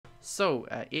So,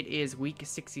 it is week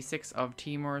 66 of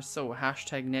Teamers, so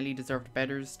hashtag Nelly deserved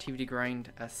betters, TVT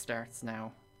grind starts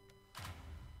now.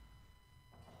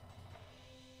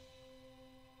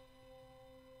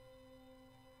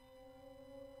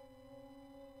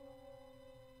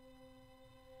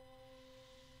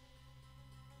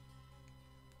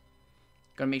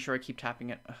 Gotta make sure I keep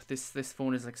tapping it. Ugh, this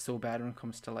phone is like so bad when it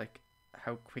comes to like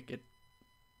how quick it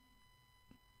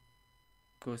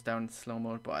goes down in slow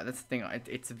mode, but that's the thing,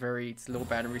 it's low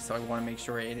battery, so I want to make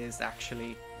sure it is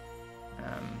actually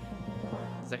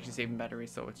it's actually saving battery,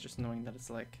 so it's just knowing that it's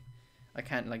like I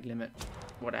can't like limit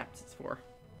what apps it's for.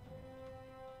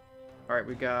 Alright,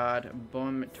 we got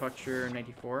Bum Toucher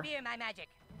 94. Fear my magic.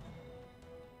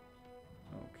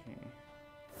 Okay.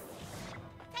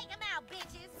 Take them out,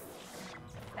 bitches.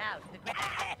 Bow to the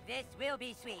ground. This will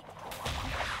be sweet.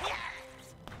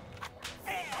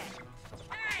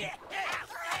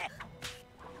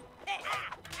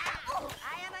 I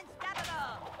am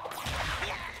unstoppable.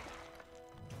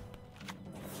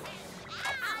 I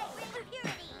will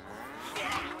purity.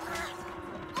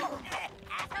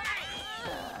 This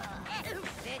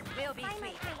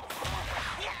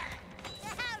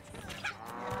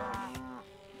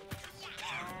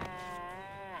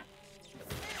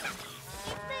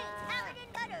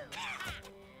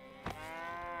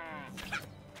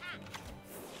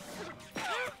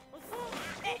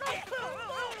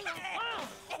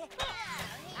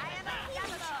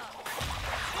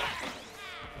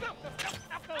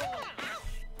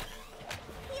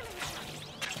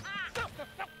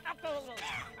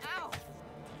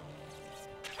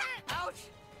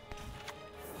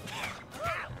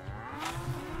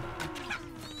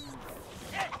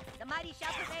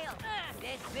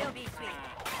will be sweet.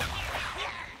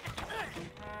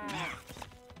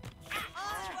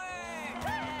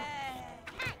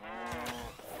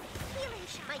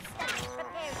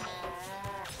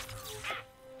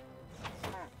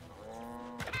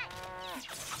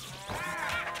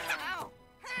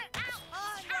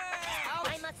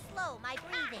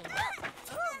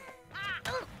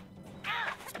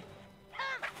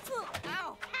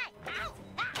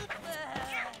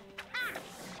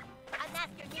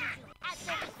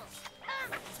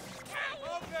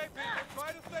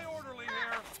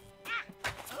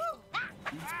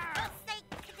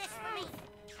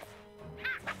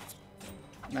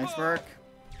 Nice work.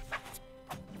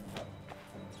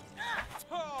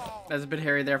 That was a bit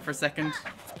hairy there for a second,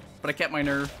 but I kept my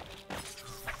nerve,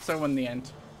 so I won the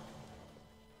end.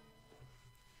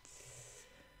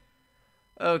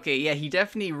 Okay, yeah, he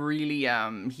definitely really,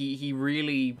 he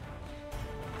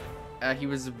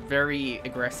was very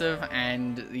aggressive,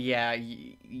 and yeah,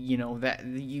 you know, that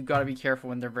you gotta be careful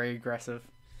when they're very aggressive.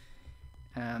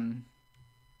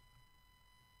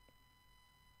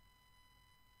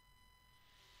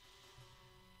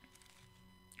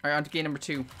 Alright, on to game number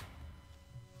 2.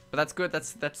 But that's good,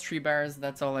 that's 3 bars,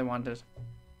 that's all I wanted.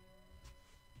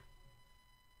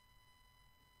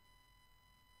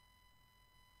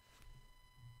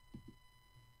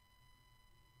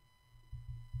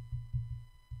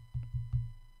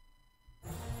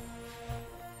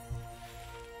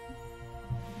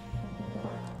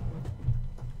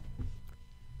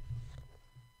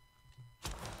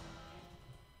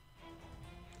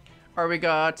 Alright, we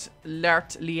got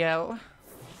Lart Liel.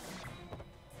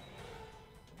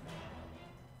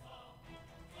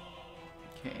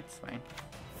 Okay, it's fine.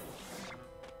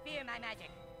 Fear my magic.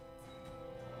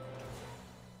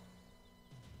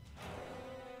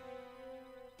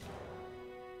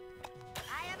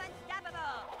 I am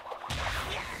unstoppable.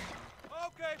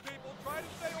 Okay, people, try to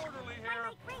stay orderly here.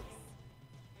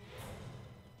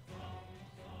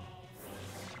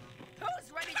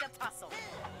 Who's ready to tussle?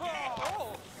 Oh,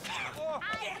 oh, oh, I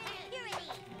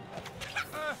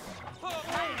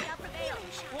shall prevail.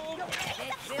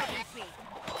 This will be sweet.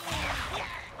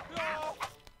 no.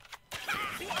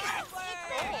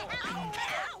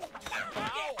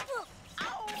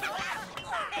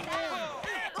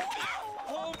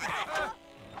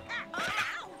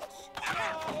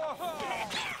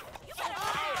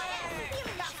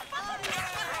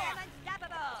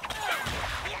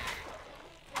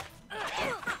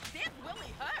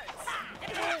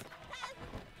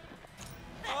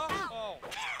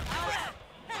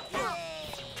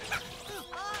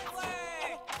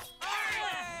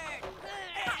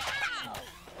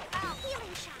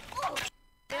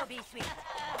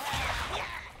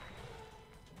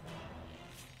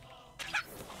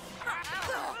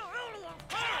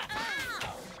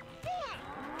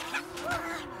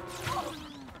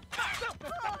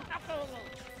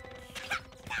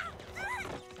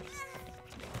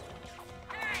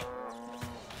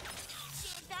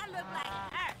 look like her.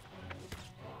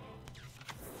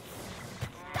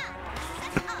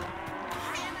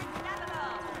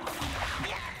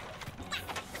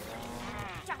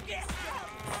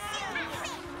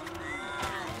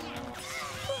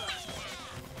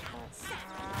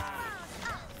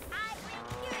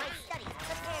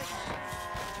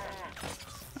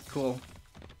 Cool.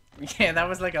 Yeah, that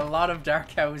was like a lot of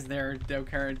Dark House there, Dark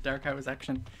House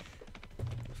action.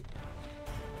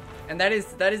 And that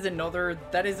is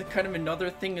a kind of another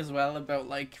thing as well about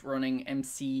like running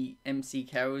MC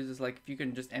cows, is like if you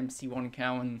can just MC one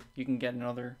cow and you can get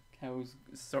another cow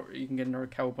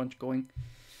bunch going.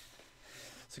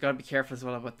 So you gotta be careful as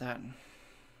well about that.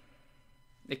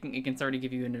 It can certainly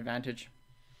give you an advantage.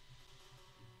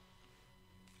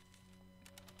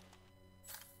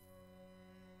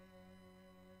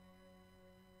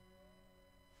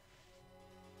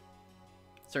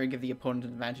 Sorry, give the opponent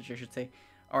an advantage, I should say.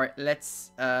 All right,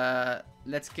 let's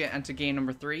get into game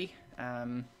number 3.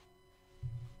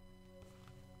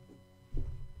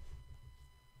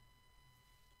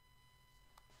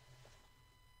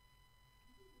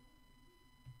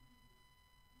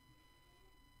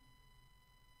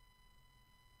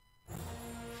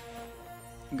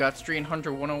 Got Strain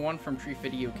Hunter 101 from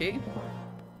TVT, okay?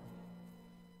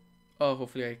 Oh,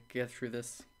 hopefully I get through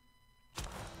this.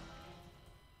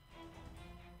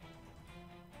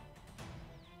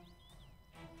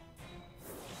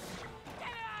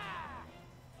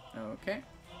 Okay.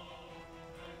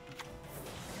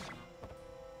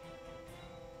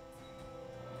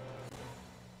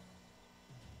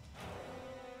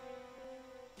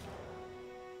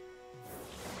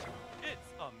 It's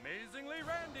amazingly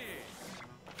Randy.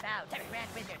 Bow to Grand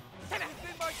Wizard. He's in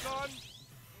my gun.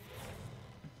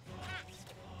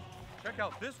 Check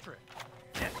out this trick.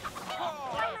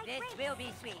 Oh. This will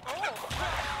be sweet.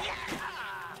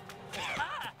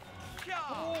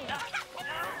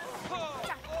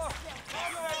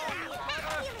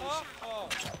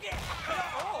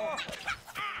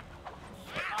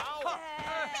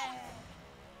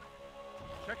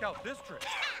 Check out this trick.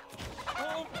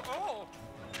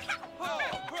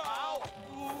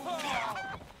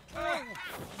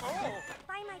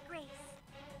 By my grace.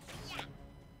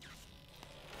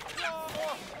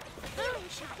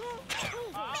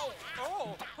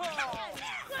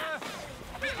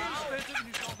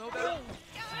 What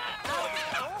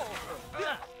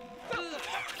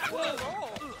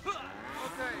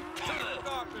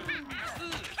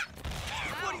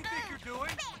do you think you're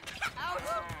doing?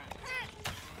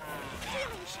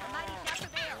 Mighty Dapper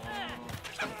Bear.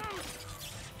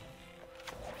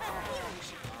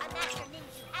 A master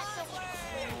ninja has the word.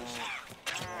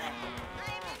 I'm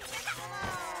invincible.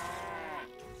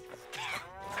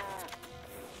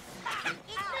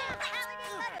 It's now Paladin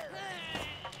Butter.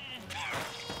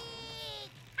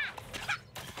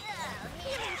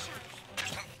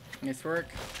 Nice work.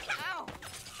 Ow.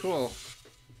 Cool. Alright,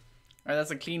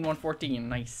 that's a clean 114.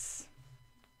 Nice.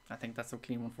 I think that's a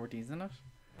clean 114, isn't it?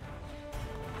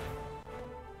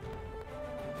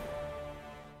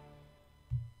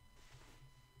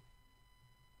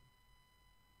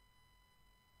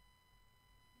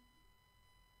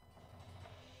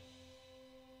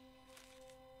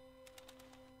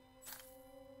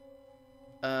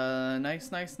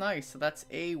 Nice. So that's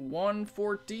a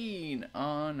 114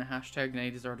 on hashtag Nay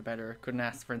Deserved Better. Couldn't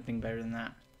ask for anything better than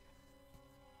that.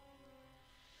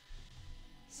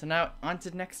 So now on to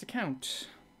the next account.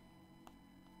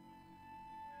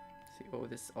 Let's see, oh,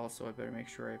 this also, I better make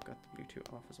sure I've got the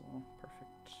Bluetooth off as well.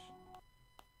 Perfect.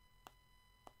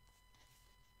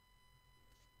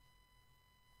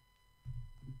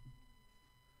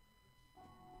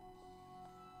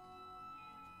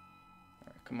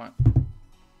 Alright, come on.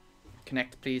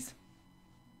 Connect, please.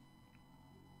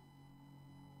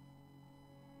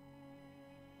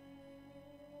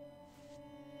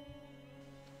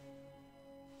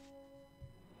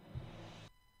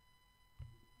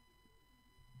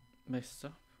 May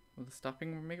stop? Will the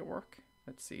stopping make it work?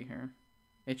 Let's see here.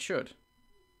 It should.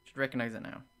 Should recognize it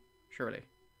now. Surely.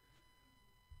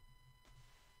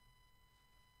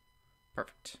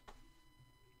 Perfect.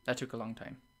 That took a long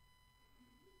time.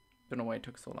 Don't know why it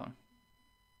took so long.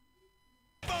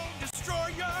 Bone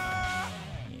Destroyer!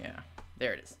 Yeah,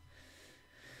 there it is.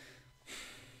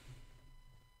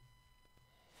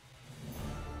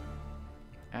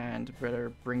 And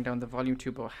better bring down the volume to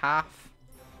about half.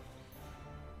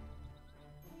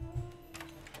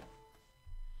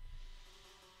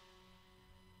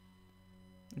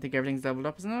 I think everything's leveled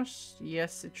up, isn't it?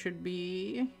 Yes, it should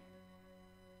be.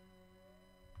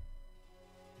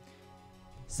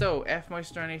 So,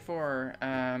 F-Meister 94,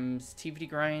 TVT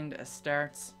grind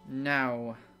starts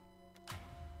now.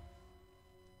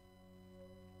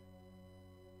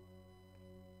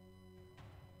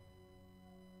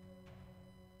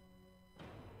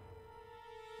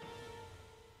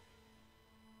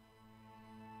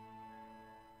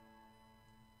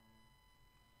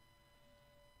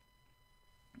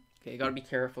 Okay, you gotta be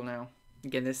careful now.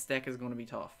 Again, this deck is gonna be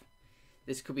tough.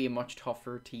 This could be a much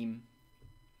tougher team.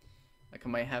 Like, I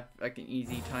might have like an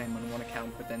easy time on one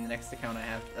account, but then the next account I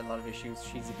have a lot of issues.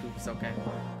 Cheesy poops, okay.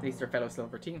 At least they're fellow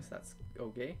silver teams, so that's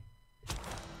okay.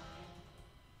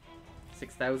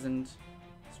 6,000.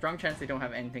 Strong chance they don't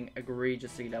have anything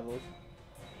egregiously leveled.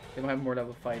 They might have more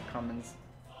level 5 commons.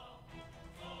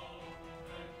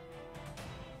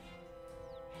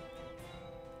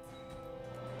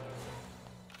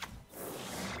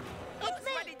 It's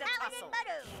me, Paladin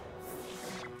Butter.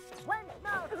 One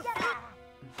small step.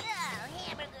 Oh,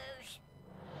 hamburgers.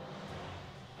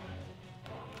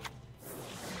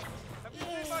 Have you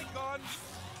seen my gun?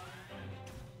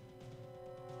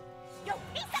 Yo,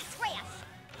 piece of trash.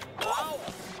 Ow!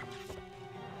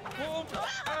 Boom!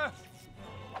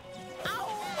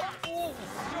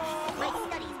 My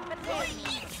studies prepare me.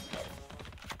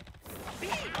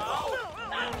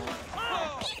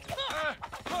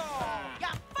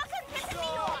 You're fucking pissing me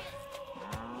off.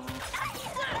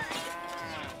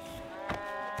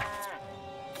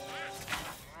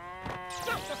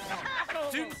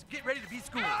 Students, get ready to be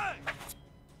schooled.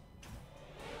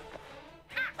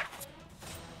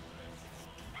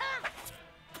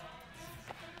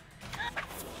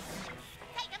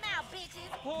 Take 'em out,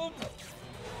 bitches. Boom!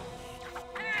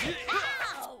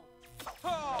 Ow!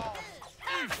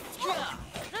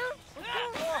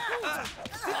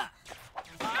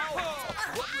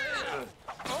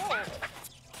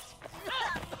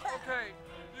 Okay,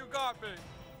 you got me.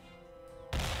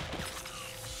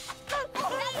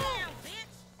 Lay down,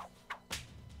 bitch.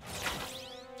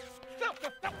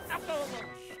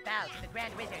 Bow to the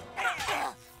Grand Wizard.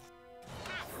 Ow!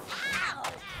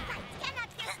 I cannot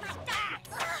kiss my dog.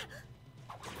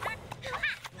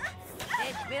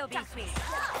 This will be sweet.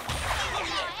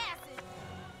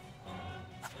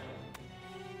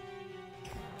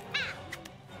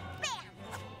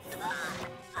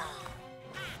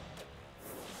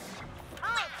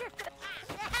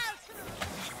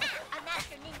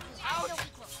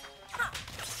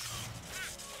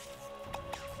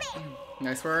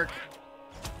 Nice work.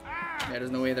 Yeah, there's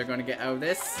no way they're gonna get out of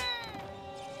this.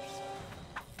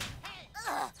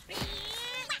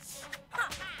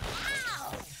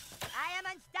 I am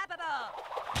unstoppable.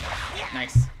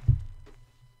 Nice.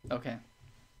 Okay.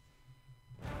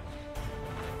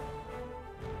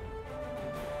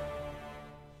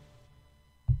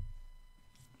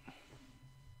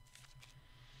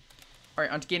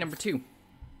 Alright, on to game number 2.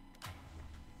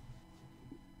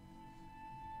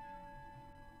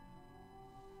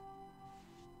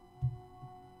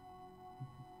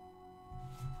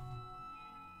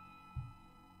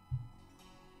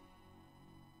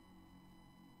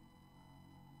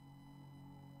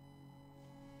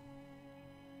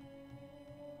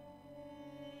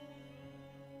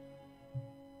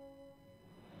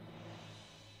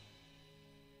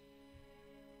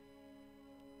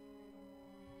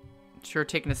 Sure,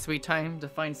 taking a sweet time to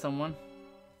find someone.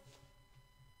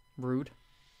 Rude.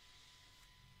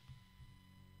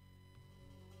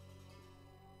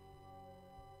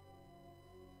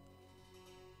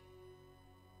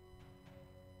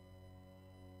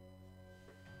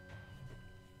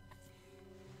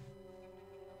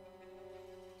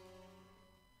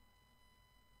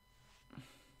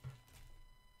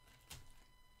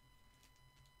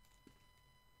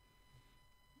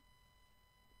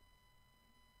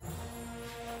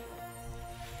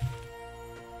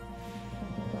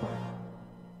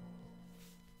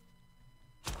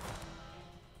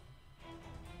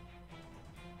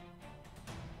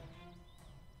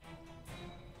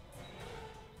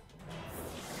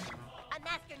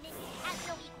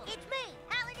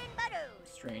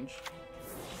 Strange.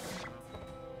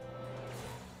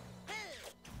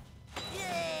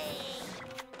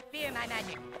 Fear my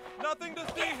magic. Nothing to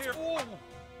see here. Ooh.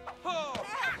 Oh.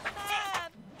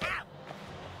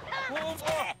 Boom.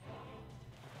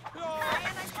 Oh. I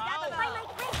am unstoppable.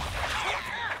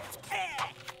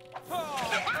 Oh.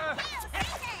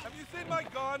 Have you seen my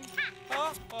gun?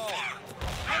 Huh? Oh.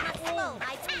 I must blow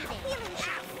my breathing. Healing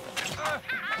shout.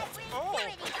 I will do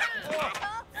it.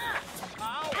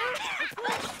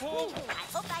 Oh. I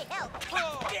hope I help. Oh.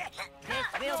 This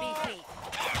will be sweet.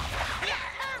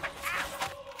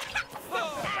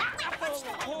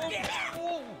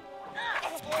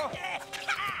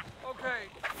 Okay,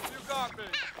 you got me.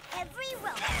 Every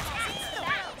rope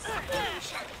has its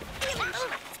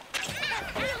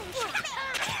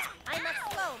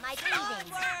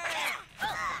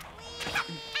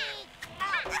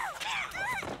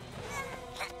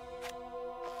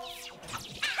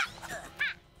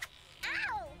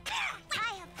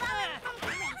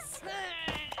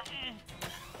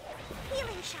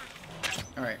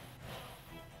Alright.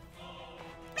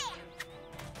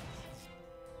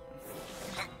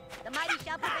 The mighty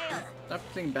shall prevail. Not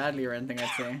playing badly or anything, I'd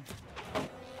say.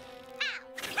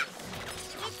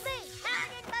 It's me,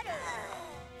 Pound and Butter.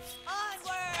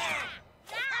 Onward!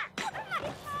 My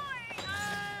sword!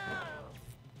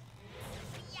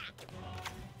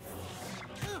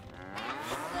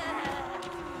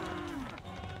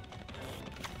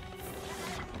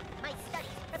 My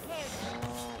studies prepared me.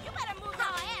 You better move your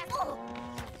ass.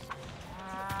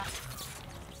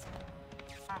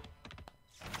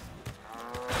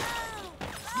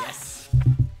 Yes.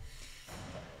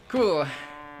 Cool.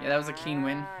 Yeah, that was a clean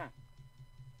win.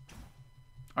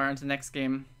 Alright, on to the next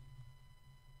game.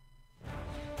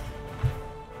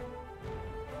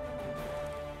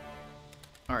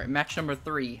 Alright, match number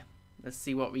 3. Let's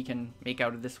see what we can make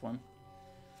out of this one.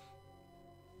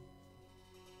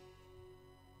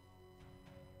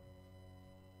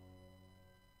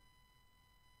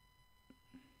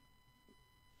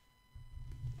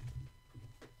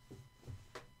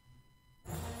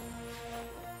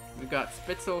 We got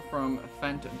Spitzel from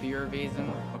Fent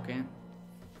Bierwesen. Okay.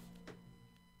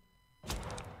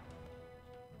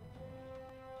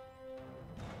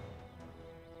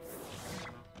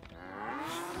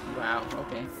 Wow,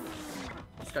 okay.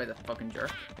 This guy's a fucking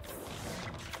jerk.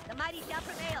 The mighty shall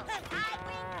prevail. I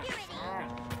bring purity.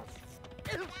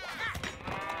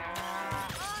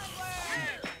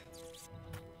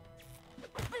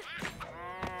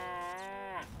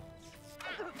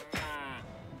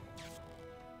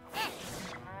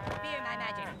 Fear my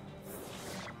magic.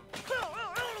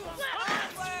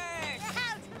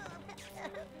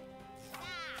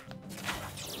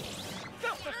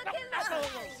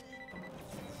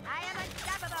 I am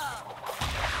unstoppable.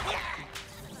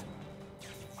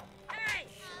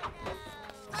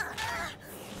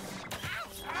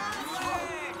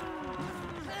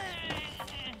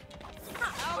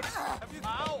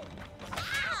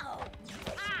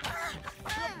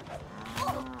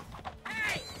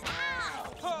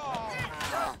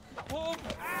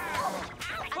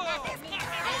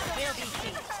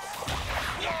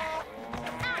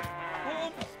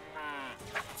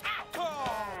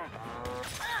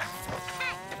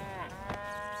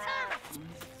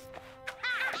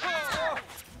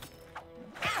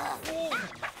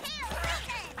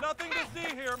 Nothing to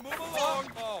see here. Move along.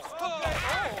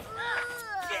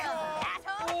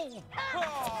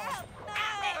 I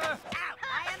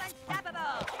am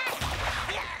unstoppable.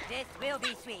 This will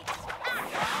be sweet.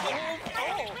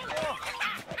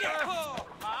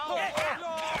 Okay,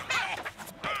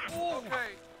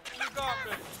 you got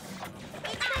me.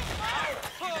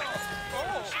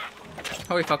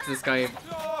 Holy fuck, is this guy a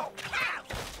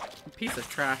piece of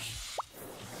trash.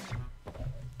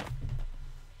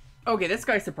 Okay, this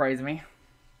guy surprised me.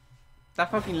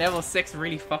 That fucking level 6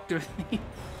 really fucked with me.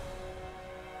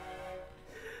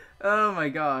 Oh my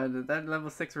god, that level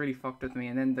 6 really fucked with me,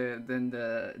 and then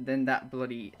that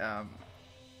bloody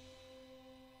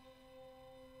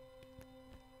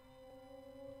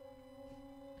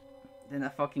then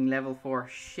that fucking level 4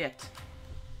 shit.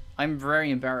 I'm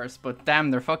very embarrassed, but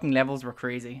damn, their fucking levels were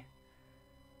crazy.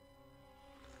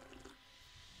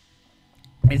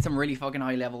 It's some really fucking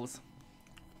high levels.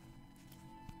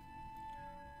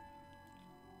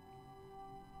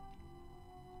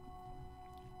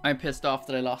 I'm pissed off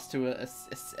that I lost to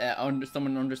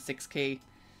someone under 6k.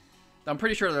 I'm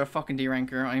pretty sure they're a fucking D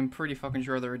ranker. I'm pretty fucking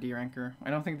sure they're a D ranker. I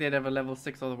don't think they'd have a level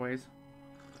 6 otherwise.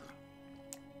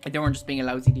 They weren't just being a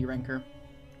lousy D ranker.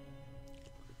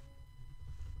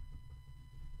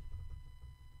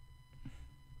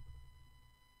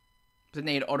 Then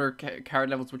they had other card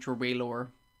levels which were way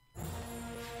lower.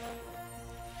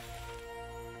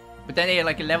 But then they had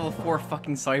like a level 4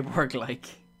 fucking cyborg like.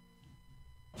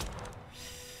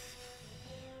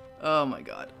 Oh my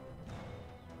god.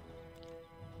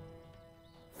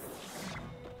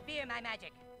 Fear my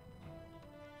magic.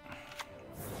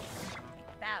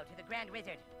 Bow to the Grand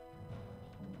Wizard.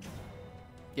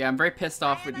 Yeah, I'm very pissed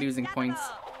off with losing points.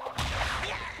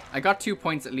 I got 2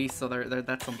 points at least, so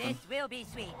that's something. This will be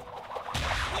sweet.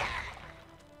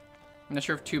 I'm not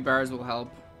sure if 2 bars will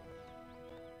help.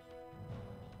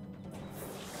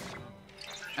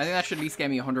 I think that should at least get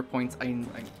me 100 points.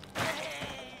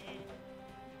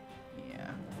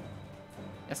 Yeah.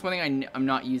 That's one thing I'm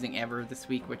not using ever this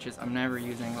week, which is I'm never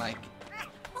using like...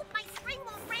 Hope my spring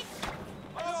won't break.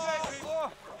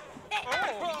 Oh. I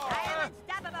am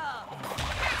unstoppable.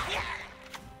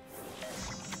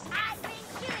 I bring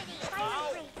purity.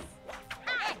 Fire grace.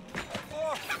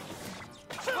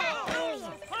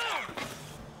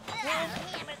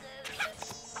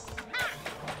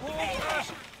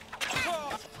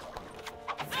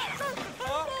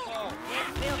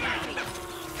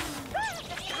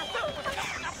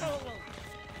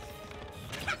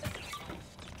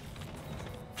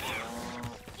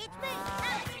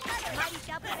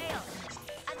 up failed.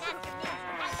 And that's the means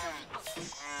for has no equal.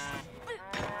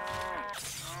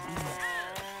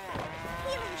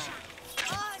 Healing shot.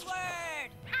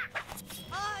 Onward!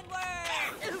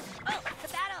 Onward! Oh, to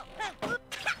battle! Onward!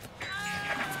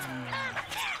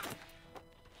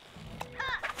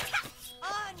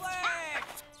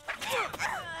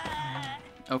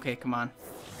 Okay, come on.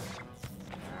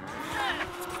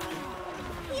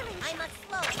 Healing I shot. must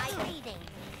slow my breathing.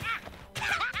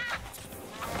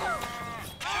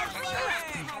 Every road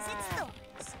has its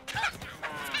thorns.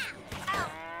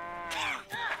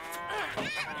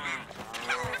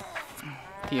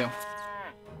 Heal.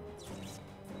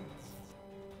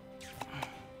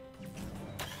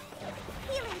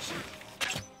 Healing shot.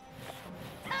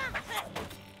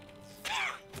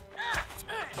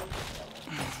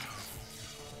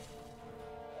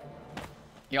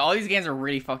 Yeah, all these games are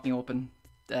really fucking open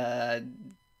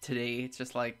today. It's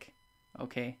just like,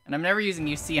 okay. And I'm never using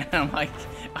UC, and I'm like,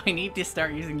 I need to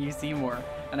start using UC more.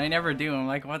 And I never do. I'm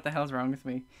like, what the hell's wrong with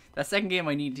me? That second game,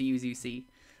 I need to use UC.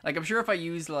 Like, I'm sure if I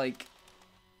used, I'm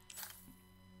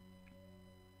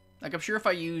sure if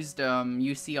I used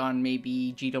UC on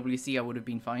maybe GWC, I would have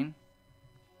been fine.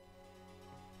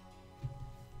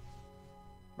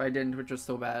 But I didn't, which was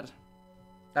so bad.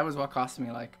 That was what cost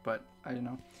me, like, but I don't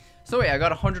know. So yeah, I got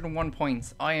 101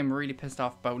 points. I am really pissed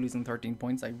off about losing 13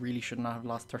 points. I really should not have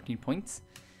lost 13 points.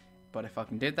 But I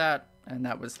fucking did that, and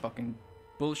that was fucking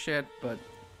bullshit, but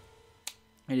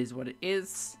it is what it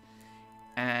is.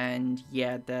 And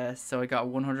yeah, so I got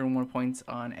 101 points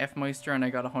on F-Meister, and I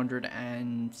got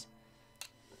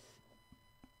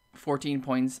 114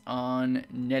 points on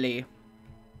Nelly.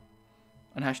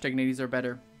 And hashtag Nellies are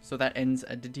better. So that ends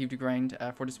a TVT grind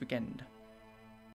for this weekend.